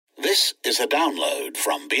This is a download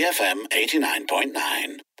from BFM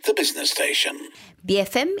 89.9, the business station.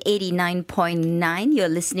 BFM 89.9, you're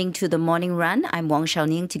listening to The Morning Run. I'm Wong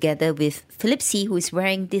Xiaoning together with Philip C, who is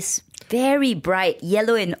wearing this very bright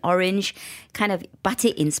yellow and orange kind of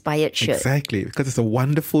batik-inspired shirt. Exactly, because it's a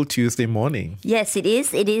wonderful Tuesday morning. Yes, it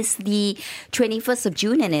is. It is the 21st of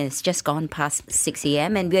June and it's just gone past 6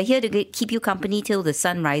 a.m. And we're here to keep you company till the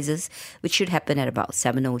sun rises, which should happen at about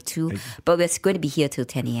 7:02. But we're going to be here till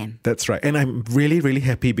 10 a.m. That's right. And I'm really, really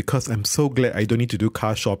happy because I'm so glad I don't need to do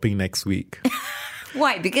car shopping next week.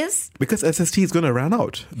 Why? Because SST is going to run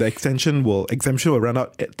out. The exemption will run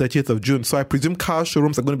out at 30th of June. So I presume car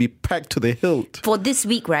showrooms are going to be packed to the hilt. For this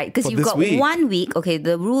week, right? Because you've got 1 week. Okay,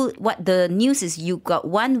 what the news is you've got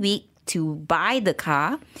 1 week to buy the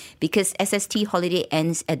car because SST holiday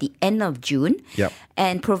ends at the end of June. Yep.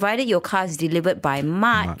 And provided your car is delivered by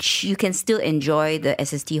March, you can still enjoy the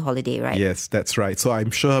SST holiday, right? Yes, that's right. So I'm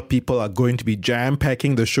sure people are going to be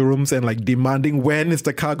jam-packing the showrooms and demanding when is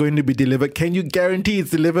the car going to be delivered. Can you guarantee it's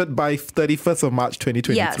delivered by 31st of March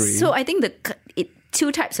 2023? Yeah, so I think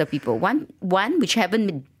two types of people. One which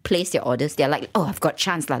haven't placed their orders. They're like, oh, I've got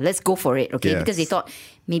chance. Let's go for it. Okay, yes. Because they thought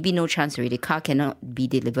maybe no chance already. Car cannot be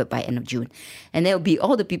delivered by end of June. And there will be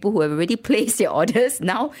all the people who have already placed their orders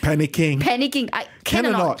now panicking.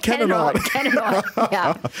 Cannot.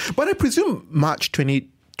 Yeah. But I presume March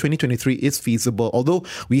 2023 is feasible, although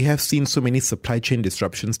we have seen so many supply chain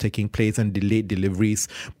disruptions taking place and delayed deliveries.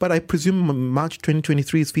 But I presume March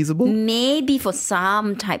 2023 is feasible? Maybe for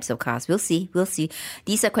some types of cars. We'll see.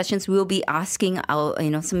 These are questions we'll be asking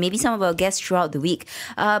maybe some of our guests throughout the week.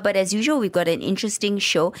 But as usual, we've got an interesting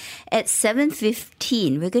show. At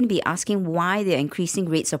 7:15, we're going to be asking why there are increasing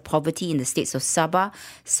rates of poverty in the states of Sabah,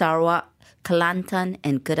 Sarawak, Kelantan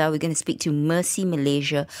and Kedah. We're going to speak to Mercy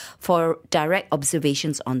Malaysia for direct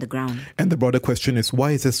observations on the ground. And the broader question is,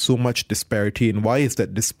 why is there so much disparity and why is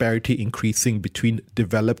that disparity increasing between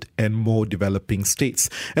developed and more developing states?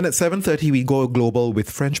 And at 7:30, we go global with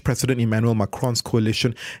French President Emmanuel Macron's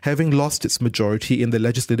coalition having lost its majority in the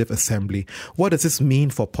Legislative Assembly. What does this mean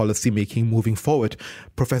for policy making moving forward?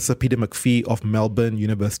 Professor Peter McPhee of Melbourne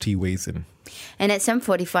University weighs in. And at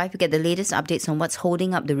 7:45, we get the latest updates on what's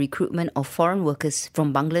holding up the recruitment of foreign workers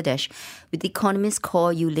from Bangladesh with economist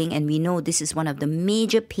Kor Yuling. And we know this is one of the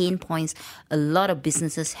major pain points a lot of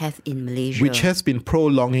businesses have in Malaysia. Which has been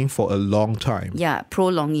prolonging for a long time. Yeah,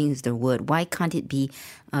 prolonging is the word. Why can't it be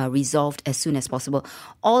resolved as soon as possible?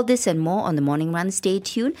 All this and more on The Morning Run. Stay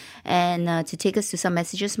tuned. And to take us to some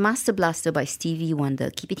messages, Master Blaster by Stevie Wonder.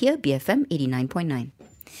 Keep it here, BFM 89.9.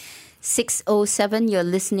 6:07, you're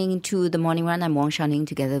listening to The Morning Run. I'm Wong Xiaoning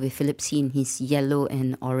together with Philip C in his yellow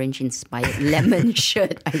and orange inspired lemon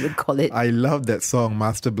shirt, I would call it. I love that song,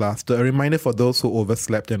 Master Blaster. A reminder for those who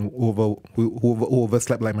overslept and who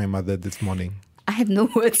overslept like my mother this morning. I have no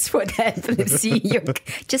words for that, Philip C. You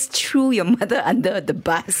just threw your mother under the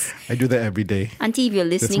bus. I do that every day. Auntie, if you're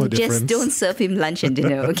listening, just don't serve him lunch and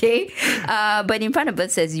dinner, okay? But in front of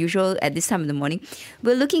us, as usual, at this time of the morning,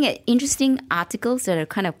 we're looking at interesting articles that have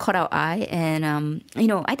kind of caught our eye. And,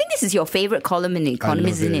 I think this is your favorite column in The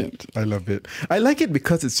Economist, isn't it? I love it. I like it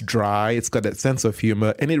because it's dry, it's got that sense of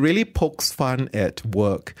humor, and it really pokes fun at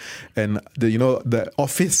work. And, the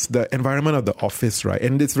office, the environment of the office, right?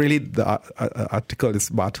 And it's really the article is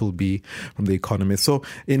Bartleby from The Economist. So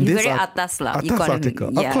in You're this very atas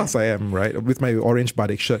article, yeah. Of course I am, right? With my orange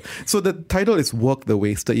batik shirt. So the title is Work the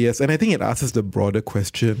Wasted Years. And I think it asks the broader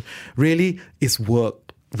question, really, is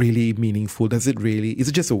work really meaningful? Is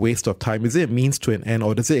it just a waste of time? Is it a means to an end,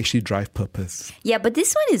 or does it actually drive purpose? Yeah, but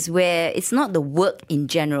this one is where it's not the work in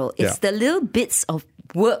general. It's the little bits of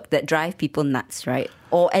work that drive people nuts, right?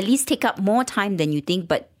 Or at least take up more time than you think.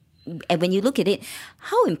 But when you look at it,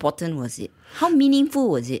 how important was it? How meaningful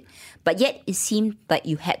was it? But yet it seemed like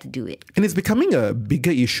you had to do it. And it's becoming a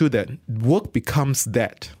bigger issue that work becomes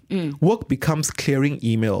that. Work becomes clearing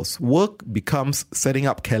emails. Work becomes setting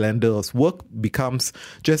up calendars. Work becomes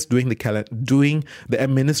just doing the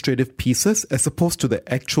administrative pieces as opposed to the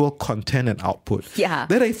actual content and output. Yeah.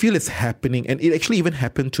 That I feel is happening. And it actually even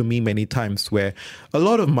happened to me many times where a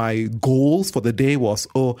lot of my goals for the day was,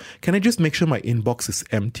 can I just make sure my inbox is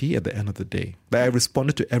empty at the end of the day? That I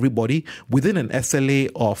responded to everybody within an SLA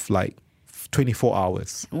of 24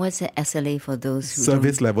 hours. What's the SLA for those who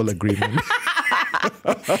Service level agreement.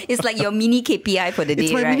 It's like your mini KPI for the day,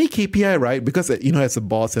 It's my right? mini KPI, right? Because, as a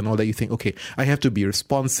boss and all that, you think, okay, I have to be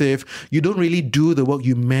responsive. You don't really do the work,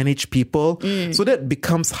 you manage people. So that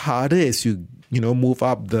becomes harder as you move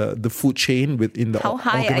up the food chain within the How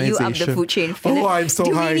high are you organization. up the food chain, Philip? Oh, I'm so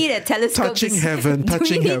do high. Do we need a telescope? Touching heaven. Do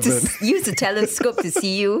we need to use a telescope to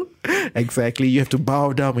see you? Exactly. You have to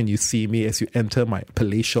bow down when you see me as you enter my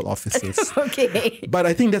palatial offices. Okay. But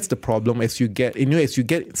I think that's the problem. As you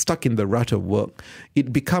get stuck in the rut of work,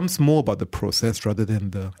 it becomes more about the process rather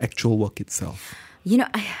than the actual work itself.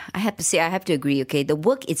 I have to say, I have to agree, okay? The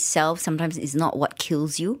work itself sometimes is not what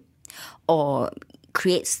kills you or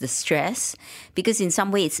creates the stress, because in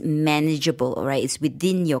some way it's manageable, right? It's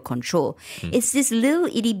within your control. It's these little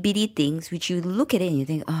itty bitty things which you look at it and you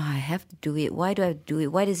think, I have to do it. Why do I have to do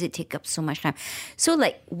it? Why does it take up so much time? So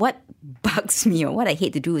like what bugs me or what I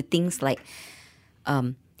hate to do with things like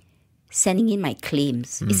sending in my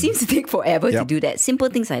claims. It seems to take forever to do that. Simple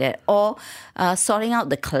things like that. Or sorting out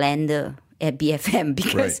the calendar at BFM,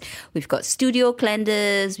 because we've got studio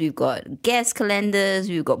calendars, we've got guest calendars,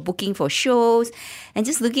 we've got booking for shows, and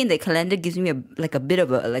just looking at the calendar gives me a bit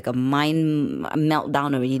of a mind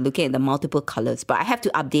meltdown already, looking at the multiple colors. But I have to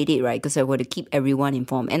update it, right? Because I want to keep everyone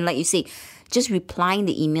informed. And like you say, just replying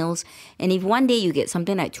the emails. And if one day you get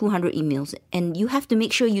something like 200 emails, and you have to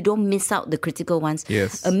make sure you don't miss out the critical ones,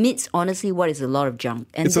 amidst honestly what is a lot of junk.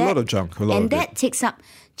 And it's a lot of junk. And that takes up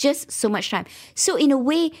just so much time. So in a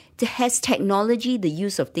way, has technology, the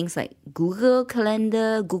use of things like Google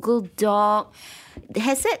Calendar, Google Doc,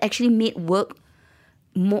 has that actually made work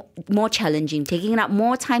more challenging, taking up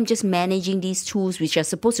more time just managing these tools which are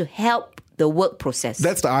supposed to help the work process?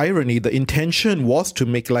 That's the irony. The intention was to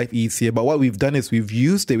make life easier, but what we've done is we've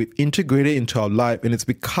integrated it into our life, and it's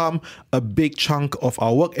become a big chunk of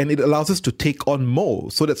our work, and it allows us to take on more.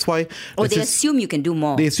 So that's why... they assume you can do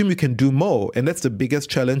more. They assume you can do more, and that's the biggest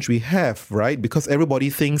challenge we have, right? Because everybody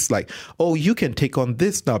thinks like, oh, you can take on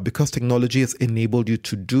this now because technology has enabled you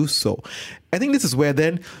to do so. I think this is where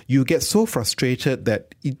then you get so frustrated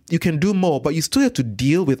that you can do more, but you still have to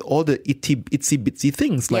deal with all the itsy bitsy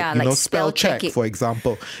things like, spell check, for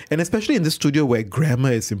example. And especially in the studio where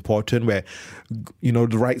grammar is important, where,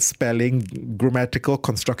 the right spelling, grammatical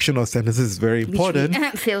construction of sentences is very important.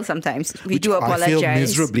 Which we fail sometimes. We do apologize. I fail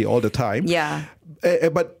miserably all the time. Yeah.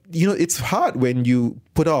 But, it's hard when you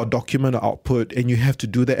put out a document or output and you have to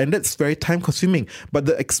do that. And that's very time consuming. But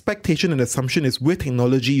the expectation and assumption is with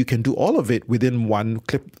technology, you can do all of it within one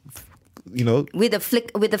clip. With a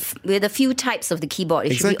flick, with a few types of the keyboard,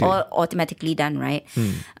 it should be all automatically done, right?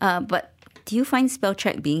 But do you find spell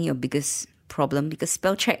check being your biggest problem? Because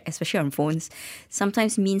spell check, especially on phones,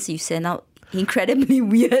 sometimes means you send out incredibly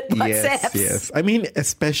weird WhatsApps. Yes. I mean,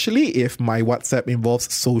 especially if my WhatsApp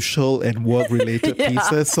involves social and work-related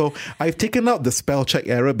pieces. So I've taken out the spell check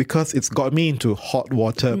error because it's got me into hot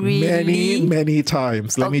water many, many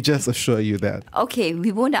times. Let me just assure you that. Okay,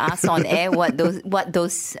 we won't ask on air what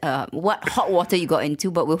hot water you got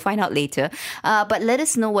into, but we'll find out later. But let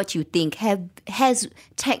us know what you think. Has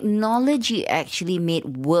technology actually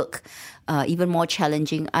made work even more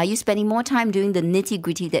challenging? Are you spending more time doing the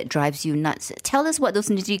nitty-gritty that drives you nuts? Tell us what those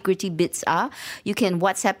nitty-gritty bits are. You can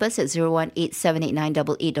WhatsApp us at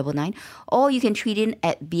 018-789-8899, or you can tweet in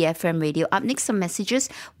at BFM Radio. Up next, some messages.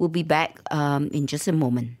 We'll be back in just a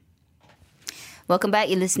moment. Welcome back.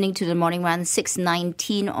 You're listening to The Morning Run,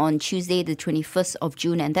 6:19 on Tuesday, the 21st of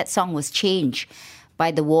June, and that song was Change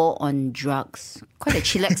by The War on Drugs. Quite a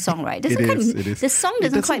chillax song, right? It is. The song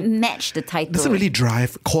doesn't quite match the title. Doesn't really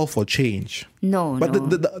call for change. No, but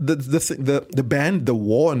the band, The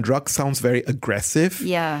War on Drugs, sounds very aggressive.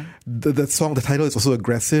 Yeah. The song, the title is also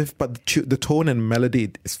aggressive, but the tone and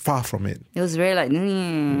melody is far from it. It was very like,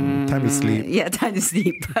 time to sleep. Yeah, time to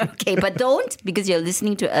sleep. Okay, but don't, because you're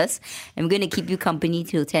listening to us, and we're going to keep you company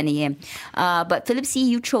till 10 a.m. But Philip C.,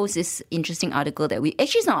 you chose this interesting article that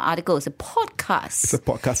actually it's not an article, it's a podcast. It's a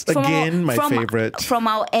podcast. Again, my favorite. From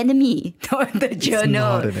our enemy, the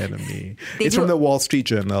Journal. It's not an enemy. It's from the Wall Street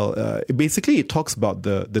Journal. Basically, it talks about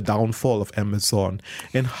the downfall of Amazon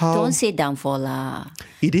and how... Don't say downfall lah.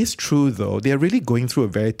 It is true, though. They're really going through a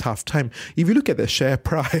very tough time. If you look at the share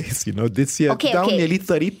price, this year, down nearly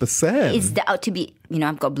 30%. It's out to be...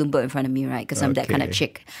 I've got Bloomberg in front of me, right? Because I'm that kind of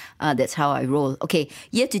chick. That's how I roll. Okay,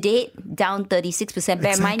 year to date, down 36%.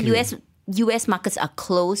 Bear in mind, US markets are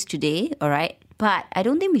closed today, all right? But I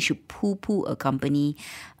don't think we should poo-poo a company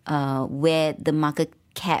where the market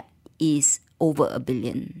cap is over $1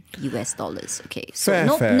 billion US. Okay, so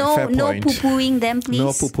Fair no point. poo-pooing them, please.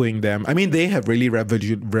 No poo-pooing them. I mean, they have really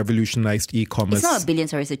revolutionized e-commerce. It's not $1 billion,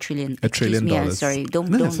 sorry, it's $1 trillion. $1 trillion. Me, sorry, don't.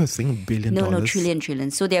 That's not saying billion No, dollars.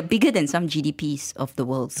 trillion. So they're bigger than some GDPs of the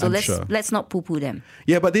world. So let's not poo-poo them.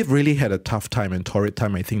 Yeah, but they've really had a tough time and torrid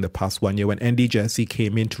time, I think, the past 1 year when Andy Jassy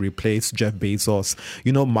came in to replace Jeff Bezos.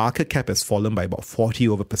 Market cap has fallen by about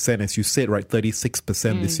 40%, as you said, right?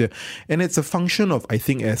 36% this year. And it's a function of, I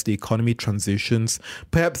think, as the economy transitions,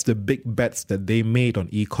 perhaps the big bets that they made on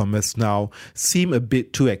e-commerce now seem a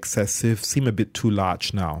bit too excessive, seem a bit too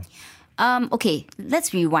large now. Okay,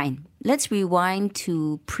 let's rewind. Let's rewind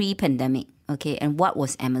to pre-pandemic, okay? And what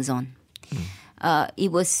was Amazon?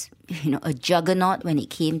 It was, a juggernaut when it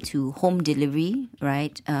came to home delivery,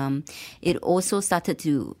 right? It also started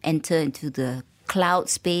to enter into the cloud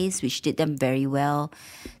space, which did them very well.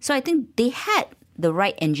 So I think they had the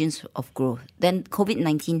right engines of growth. Then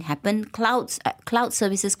COVID-19 happened. Cloud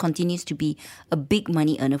services continues to be a big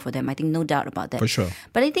money earner for them. I think no doubt about that. For sure.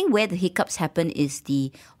 But I think where the hiccups happen is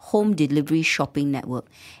the home delivery shopping network.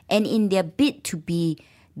 And in their bid to be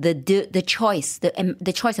the choice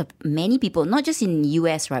of many people, not just in the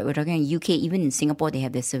US, right? We're talking in UK, even in Singapore, they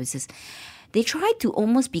have their services. They try to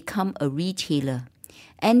almost become a retailer.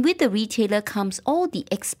 And with the retailer comes all the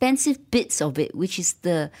expensive bits of it, which is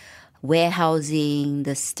the warehousing,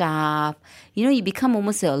 the staff. You become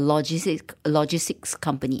almost a logistics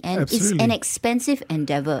company. And Absolutely. It's an expensive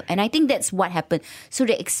endeavor. And I think that's what happened. So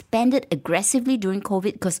they expanded aggressively during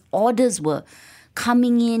COVID because orders were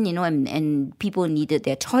coming in, and people needed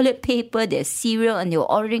their toilet paper, their cereal, and they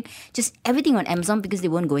were ordering just everything on Amazon because they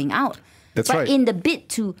weren't going out. That's but right. in the bid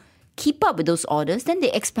to keep up with those orders, then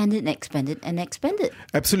they expanded.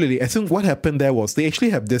 Absolutely. I think what happened there was they actually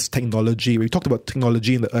have this technology. We talked about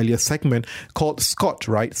technology in the earlier segment called SCOT,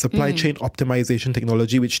 right? Supply Chain Optimization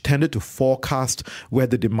Technology, which tended to forecast where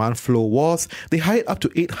the demand flow was. They hired up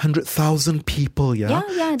to 800,000 people, Yeah,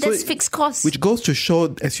 that's fixed costs. Which goes to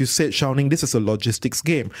show, as you said, Xiaoning, this is a logistics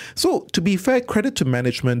game. So to be fair, credit to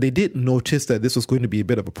management, they did notice that this was going to be a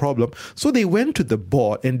bit of a problem. So they went to the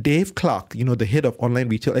board and Dave Clark, the head of online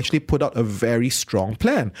retail, actually put out a very strong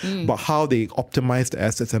plan about how they optimize the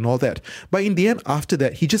assets and all that. But in the end, after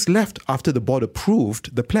that, he just left after the board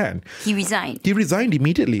approved the plan. He resigned. He resigned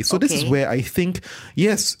immediately. So this is where I think,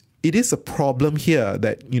 yes, it is a problem here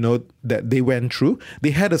that, that they went through.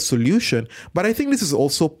 They had a solution, but I think this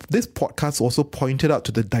podcast also pointed out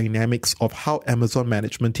to the dynamics of how Amazon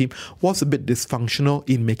management team was a bit dysfunctional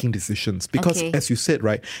in making decisions. Because as you said,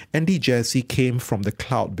 right, Andy Jassy came from the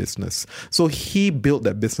cloud business. So he built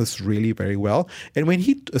that business really very well. And when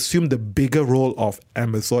he assumed the bigger role of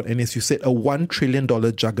Amazon, and as you said, a $1 trillion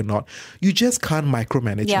juggernaut, you just can't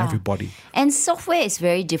micromanage everybody. And software is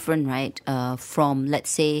very different, right, from,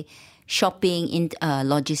 let's say, shopping in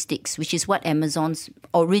logistics, which is what Amazon's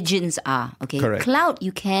origins are. Okay, correct. Cloud,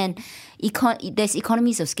 you can there's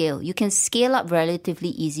economies of scale. You can scale up relatively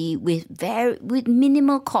easy with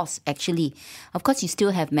minimal costs. Actually, of course, you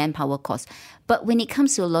still have manpower costs, but when it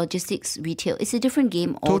comes to logistics retail, it's a different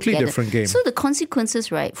game altogether. Totally different game. So the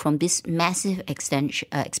consequences, right, from this massive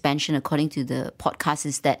expansion, according to the podcast,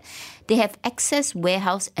 is that they have excess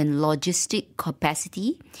warehouse and logistic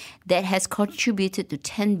capacity that has contributed to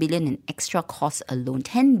 10 billion in extra costs alone.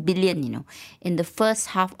 10 billion, in the first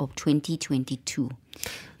half of 2022.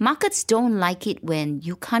 Markets don't like it when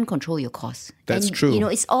you can't control your costs. That's true.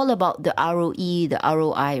 It's all about the ROE, the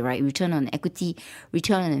ROI, right? Return on equity,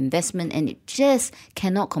 return on investment, and it just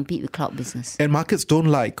cannot compete with cloud business. And markets don't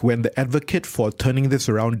like when the advocate for turning this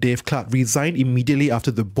around, Dave Clark, resigned immediately after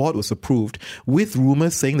the board was approved, with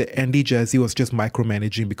rumors saying that Andy Jassy was just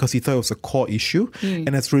micromanaging because he thought it was a core issue.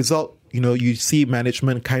 And as a result, you see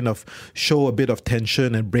management kind of show a bit of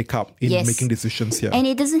tension and break up in making decisions here. And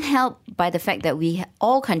it doesn't help by the fact that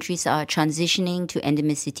all countries are transitioning to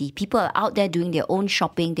endemicity. People are out there doing their own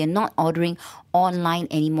shopping. They're not ordering online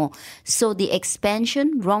anymore. So the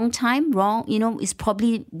expansion, wrong time, is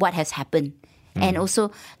probably what has happened. And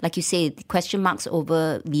also, like you say, the question marks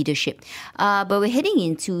over leadership. But we're heading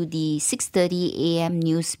into the 6:30 a.m.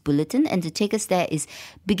 news bulletin. And to take us there is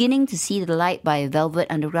Beginning to See the Light by Velvet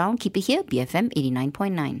Underground. Keep it here, BFM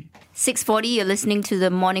 89.9. 6:40, you're listening to the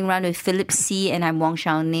Morning Round with Philip C. And I'm Wong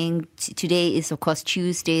Xiaoning. Today is, of course,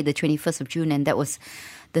 Tuesday, the 21st of June. And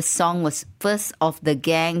the song was First of the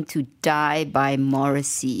Gang to Die by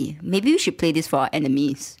Morrissey. Maybe we should play this for our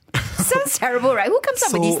enemies. Sounds terrible, right? Who comes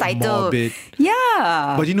up with this title? Morbid.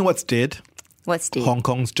 Yeah. But you know what's dead? What's dead? Hong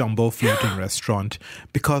Kong's Jumbo Floating Restaurant.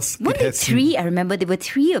 Because Weren't it there has three? I remember there were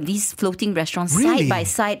three of these floating restaurants Really? side by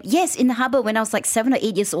side. Yes, in the harbour when I was like 7 or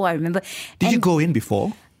 8 years old, I remember. Did you go in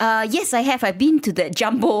before? Yes, I have. I've been to the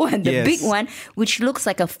jumbo one, the Yes. big one, which looks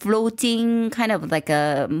like a floating kind of like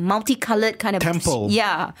a multicolored kind of Temple.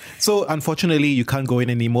 Yeah. So unfortunately, you can't go in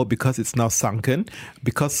anymore because it's now sunken,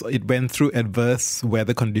 because it went through adverse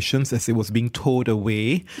weather conditions as it was being towed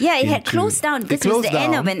away. Yeah, it had into- closed down because It it was closed the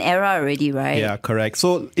end down. of an era already, right? Yeah, correct.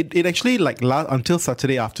 So it actually, until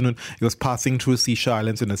Saturday afternoon, it was passing through Seashore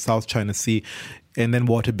Islands in the South China Sea, and then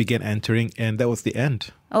water began entering, and that was the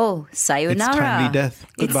end. Oh, sayonara. It's timely death.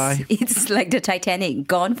 Goodbye. It's like the Titanic,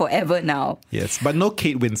 gone forever now. Yes, but no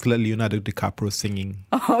Kate Winslet, Leonardo DiCaprio singing.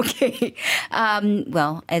 Okay.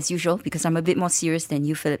 Well, as usual, because I'm a bit more serious than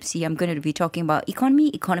you, Philip C., I'm going to be talking about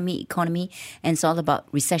economy, and it's all about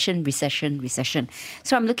recession.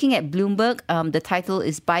 So I'm looking at Bloomberg. The title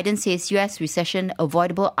is Biden says U.S. recession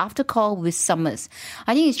avoidable after call with Summers.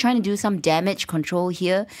 I think he's trying to do some damage control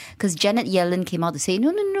here because Janet Yellen came out to say,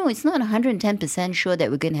 no, it's not 110% sure that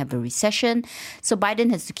we're going to have a recession. So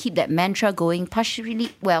Biden has to keep that mantra going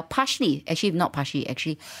partially,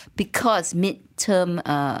 because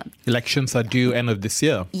midterm Elections are due end of this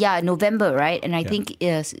year. November, right? And I think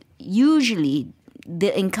usually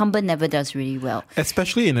the incumbent never does really well.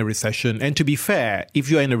 Especially in a recession. And to be fair,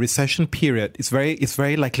 if you're in a recession period, it's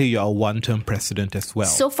very likely you're a one-term president as well.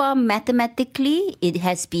 So far, mathematically, it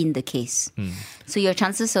has been the case. So your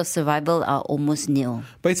chances of survival are almost nil.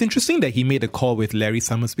 But it's interesting that he made a call with Larry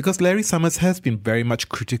Summers, because Larry Summers has been very much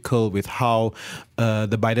critical with how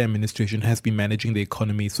the Biden administration has been managing the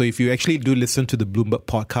economy. So if you actually do listen to the Bloomberg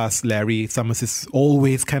podcast, Larry Summers is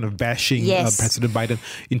always kind of bashing President Biden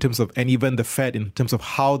in terms of, and even the Fed in terms of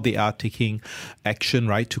how they are taking action,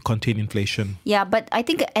 right, to contain inflation. Yeah, but I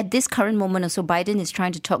think at this current moment also, Biden is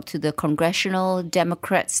trying to talk to the congressional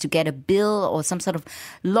Democrats to get a bill or some sort of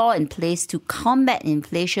law in place to combat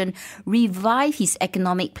inflation, revive his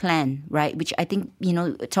economic plan, right? Which I think,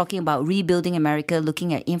 talking about rebuilding America,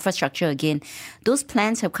 looking at infrastructure again, those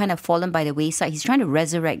plans have kind of fallen by the wayside. He's trying to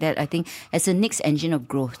resurrect that, I think, as the next engine of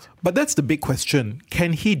growth. But that's the big question.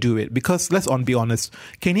 Can he do it? Because let's be honest,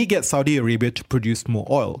 can he get Saudi Arabia to produce more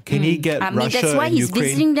oil? Can he get Russia that's why and he's Ukraine?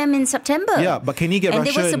 visiting them in September. Yeah, but can he get and Russia?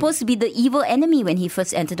 And they were supposed to be the evil enemy when he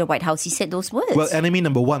first entered the White House. He said those words. Well, enemy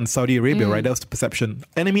number one, Saudi Arabia, right? That was the perception.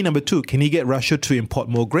 Enemy number two, can he get Russia to import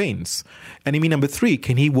more grains? Enemy number three,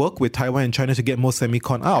 can he work with Taiwan and China to get more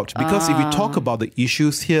semicon out? Because if we talk about the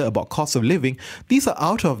issues here about cost of living, these are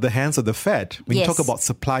out of the hands of the Fed when you talk about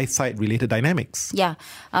supply side related dynamics. Yeah.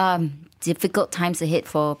 Difficult times ahead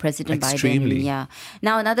for President Extremely. Biden. Yeah.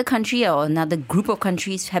 Now, another country or another group of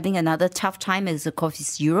countries having another tough time is, of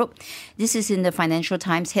course, Europe. This is in the Financial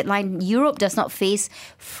Times headline. Europe does not face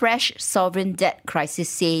fresh sovereign debt crisis,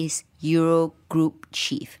 says Eurogroup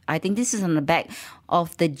chief. I think this is on the back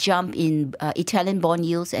of the jump in Italian bond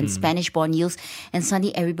yields and Spanish bond yields. And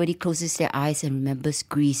suddenly everybody closes their eyes and remembers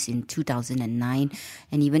Greece in 2009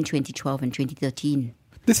 and even 2012 and 2013.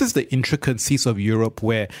 This is the intricacies of Europe,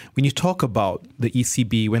 where when you talk about the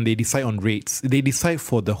ECB, when they decide on rates, they decide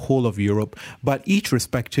for the whole of Europe, but each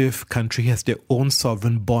respective country has their own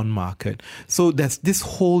sovereign bond market. So there's this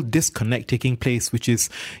whole disconnect taking place, which is,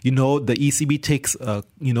 the ECB takes a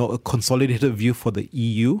consolidated view for the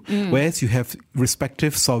EU, whereas you have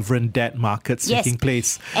respective sovereign debt markets taking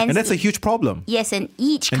place. And that's a huge problem. Yes, and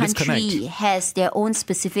each country has their own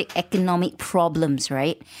specific economic problems,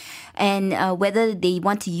 right? And whether they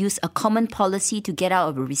want to use a common policy to get out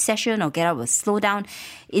of a recession or get out of a slowdown,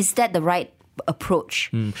 is that the right approach?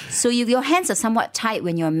 So your hands are somewhat tied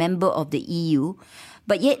when you're a member of the EU,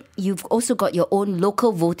 but yet you've also got your own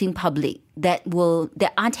local voting public that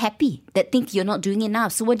aren't happy, that think you're not doing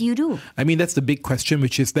enough. So what do you do? I mean, that's the big question,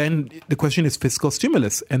 which is then the question is fiscal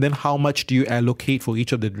stimulus. And then how much do you allocate for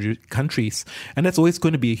each of the countries? And that's always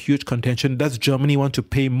going to be a huge contention. Does Germany want to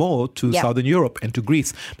pay more to Southern Europe and to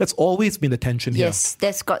Greece? That's always been the tension here. Yes,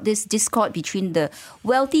 there's got this discord between the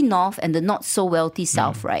wealthy North and the not so wealthy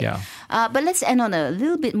South, right? Yeah. But let's end on a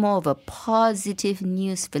little bit more of a positive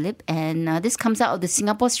news, Philip. And this comes out of the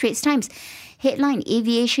Singapore Straits Times. Headline,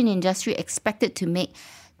 aviation industry expected to make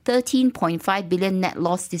 13.5 billion net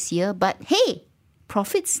loss this year. But hey,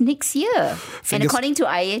 profits next year. And according to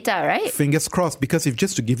IATA, right? Fingers crossed, because if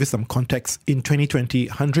just to give you some context, in 2020,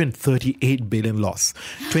 138 billion loss.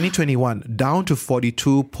 2021, down to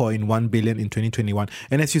 42.1 billion in 2021.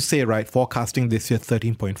 And as you say, right, forecasting this year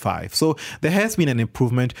 13.5. So there has been an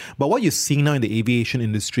improvement. But what you're seeing now in the aviation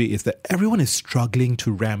industry is that everyone is struggling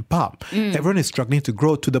to ramp up. Everyone is struggling to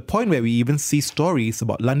grow, to the point where we even see stories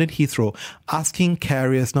about London Heathrow asking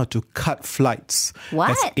carriers not to cut flights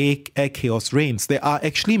as air chaos reigns. They're there are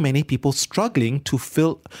actually many people struggling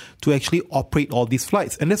to actually operate all these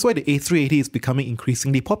flights. And that's why the A380 is becoming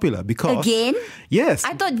increasingly popular because... Again? Yes.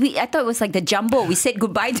 I thought it was like the Jumbo. We said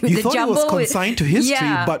goodbye to You the thought Jumbo. it was consigned to history,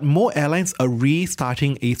 Yeah. but more airlines are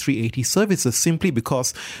restarting A380 services simply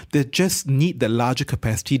because they just need the larger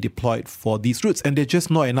capacity deployed for these routes, and there's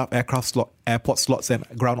just not enough airport slots and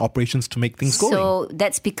ground operations to make things going. So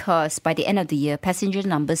that's because by the end of the year, passenger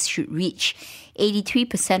numbers should reach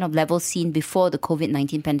 83% of levels seen before the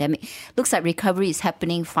COVID-19 pandemic. Looks like recovery is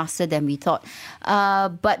happening faster than we thought.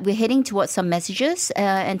 But we're heading towards some messages.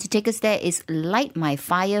 And to take us there is Light My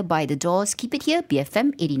Fire by The Doors. Keep it here,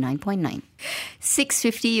 BFM 89.9.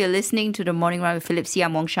 6:50, you're listening to The Morning Round with Philip C.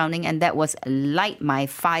 I'm Wong Shao Ning, and that was Light My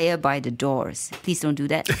Fire by The Doors. Please don't do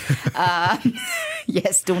that.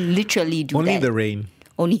 Yes, don't literally do Only that. the rain.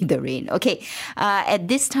 Only the rain. Okay. At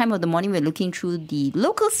this time of the morning, we're looking through the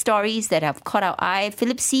local stories that have caught our eye.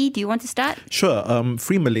 Philip C., do you want to start? Sure.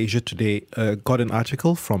 Free Malaysia today got an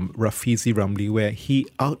article from Rafizi Ramli where he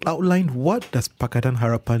outlined what does Pakatan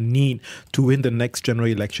Harapan need to win the next general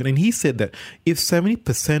election. And he said that if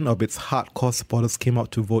 70% of its hardcore supporters came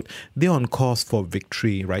out to vote, they're on course for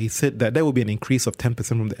victory, right? He said that would be an increase of 10%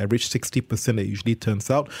 from the average 60% that usually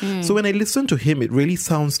turns out. So when I listen to him, it really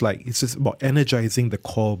sounds like it's just about energizing the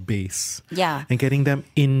core base, and getting them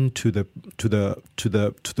into the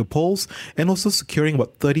polls, and also securing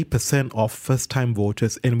about 30% of first-time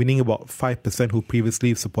voters and winning about 5% who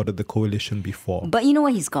previously supported the coalition before. But you know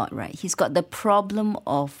what he's got, right? He's got the problem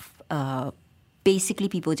of basically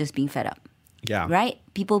people just being fed up. Yeah. Right?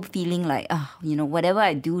 People feeling like, whatever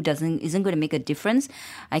I do isn't going to make a difference.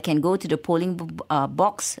 I can go to the polling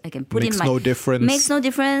box. I can put Makes in my... no difference. Makes no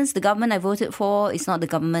difference. The government I voted for is not the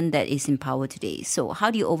government that is in power today. So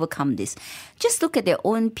how do you overcome this? Just look at their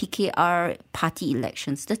own PKR party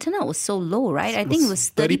elections. The turnout was so low, right? I think it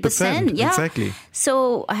was 30%. Yeah. Exactly.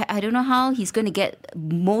 So I don't know how he's going to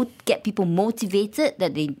get people motivated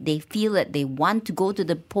that they feel that they want to go to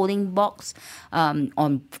the polling box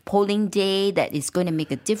on polling day, that is going to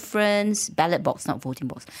make a difference. Ballot box, not voting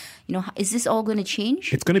box. Is this all going to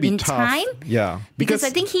change? It's going to be in tough. time? Yeah. Because I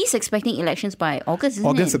think he's expecting elections by August, isn't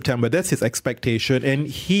August, it? September. That's his expectation. And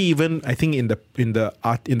he even, I think in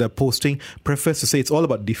the posting, prefers to say it's all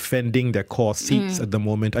about defending their core seats at the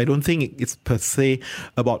moment. I don't think it's per se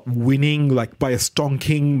about winning like by a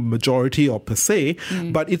stonking majority or per se,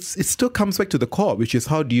 but it still comes back to the core, which is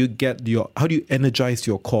how do you energize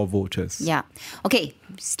your core voters? Yeah. Okay.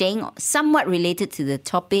 Staying somewhat related to the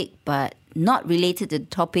topic, but not related to the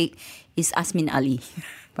topic, is Azmin Ali.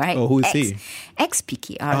 Right? Oh, who is he?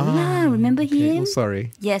 Ex-PKR. Remember him? Oh,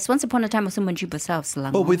 sorry. Yes, once upon a time also Menteri Besar of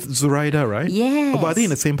Selangor. Oh, with Zuraida, right? Yes. Oh, but are they in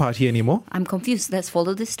the same party anymore? I'm confused. Let's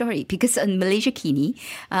follow this story. Because on Malaysia Kini,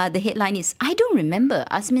 the headline is, I don't remember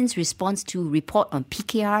Azmin's response to report on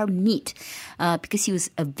PKR meet. Because he was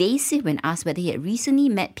evasive when asked whether he had recently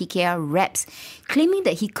met PKR reps, claiming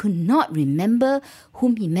that he could not remember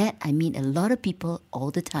whom he met. I meet a lot of people all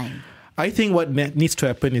the time. I think what needs to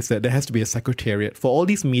happen is that there has to be a secretariat for all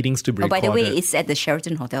these meetings to be recorded. By the way, it's at the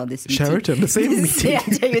Sheraton Hotel, this meeting. Sheraton, the same meeting. I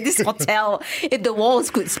tell you, this hotel, if the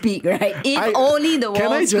walls could speak, right? Only the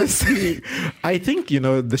walls could speak. I think,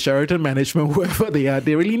 the Sheraton management, whoever they are,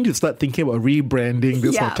 they really need to start thinking about rebranding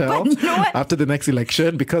this hotel but you know what? after the next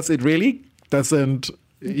election, because it really doesn't...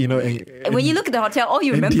 when you look at the hotel, all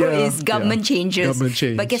you remember is government changes. Government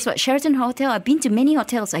change. But guess what? Sheraton Hotel, I've been to many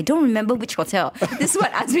hotels. I don't remember which hotel. This is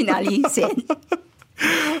what Azmin Ali said.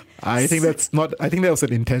 I think that was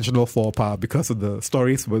an intentional faux pas because of the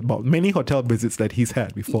stories about many hotel visits that he's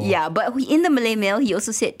had before. Yeah, but in the Malay Mail, he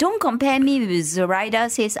also said, don't compare me with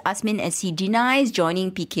Zuraida, says Azmin, as he denies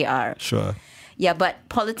joining PKR. Sure. Yeah, but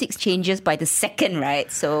politics changes by the second,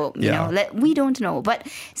 right? So, we don't know. But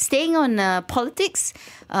staying on politics,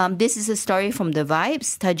 this is a story from The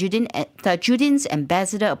Vibes. Tajudin's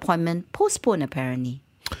ambassador appointment postponed, apparently.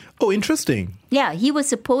 Oh, interesting. Yeah, he was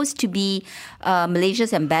supposed to be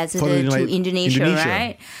Malaysia's ambassador to Indonesia,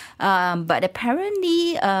 right? But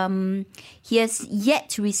apparently, he has yet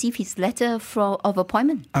to receive his letter of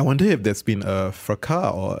appointment. I wonder if there's been a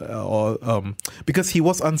fracas or because he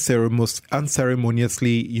was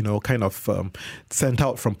unceremoniously, sent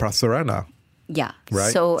out from Prasarana. Yeah.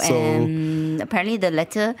 Right. So apparently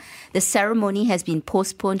the ceremony has been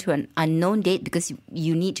postponed to an unknown date because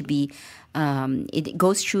you need to be, it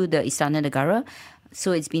goes through the Istana Negara.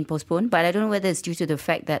 So it's been postponed, but I don't know whether it's due to the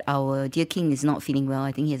fact that our dear king is not feeling well.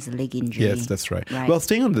 I think he has a leg injury. Yes, that's right. Well,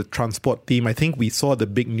 staying on the transport theme, I think we saw the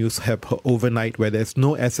big news happen overnight where there's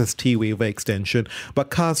no SST waiver extension, but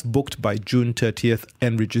cars booked by June 30th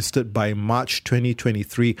and registered by March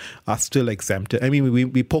 2023 are still exempted. I mean,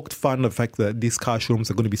 we poked fun of the fact that these car showrooms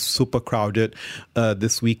are going to be super crowded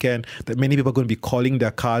this weekend, that many people are going to be calling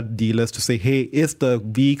their car dealers to say, hey, is the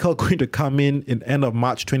vehicle going to come in end of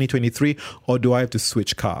March 2023, or do I have to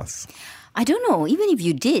switch cars? I don't know. Even if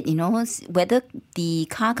you did, whether the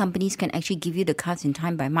car companies can actually give you the cars in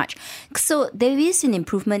time by March. So there is an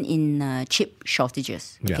improvement in chip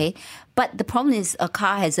shortages, okay? Yeah. But the problem is a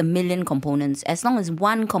car has 1 million components. As long as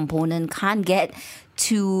one component can't get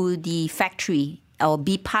to the factory or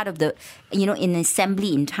be part of the, in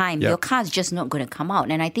assembly in time, your car is just not going to come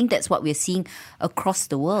out. And I think that's what we're seeing across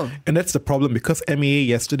the world. And that's the problem, because MEA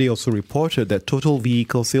yesterday also reported that total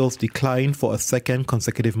vehicle sales declined for a second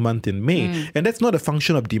consecutive month in May. And that's not a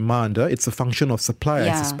function of demand, it's a function of supply,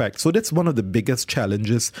 I suspect. So that's one of the biggest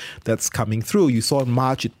challenges that's coming through. You saw in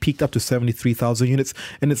March, it peaked up to 73,000 units,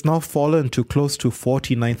 and it's now fallen to close to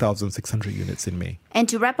 49,600 units in May. And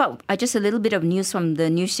to wrap up, just a little bit of news from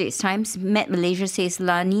the New Straits Times. Met Malaysia says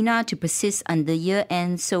La Nina to persist under year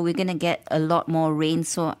end, so we're going to get a lot more rain.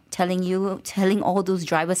 So telling all those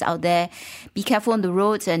drivers out there, be careful on the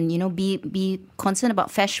roads and, be concerned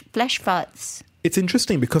about flash floods. It's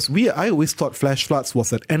interesting because I always thought flash floods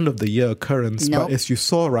was an end of the year occurrence. Nope. But as you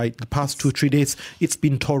saw, right, the past 2-3 days, it's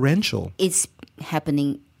been torrential. It's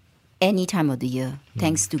happening any time of the year,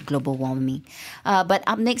 thanks to global warming. But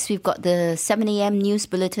up next, we've got the 7 a.m. news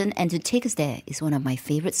bulletin. And to take us there is one of my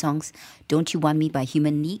favorite songs, Don't You Want Me by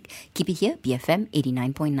Human League. Keep it here, BFM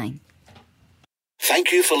 89.9.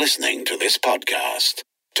 Thank you for listening to this podcast.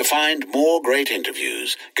 To find more great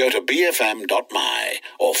interviews, go to bfm.my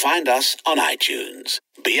or find us on iTunes.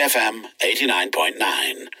 BFM 89.9,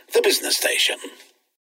 the business station.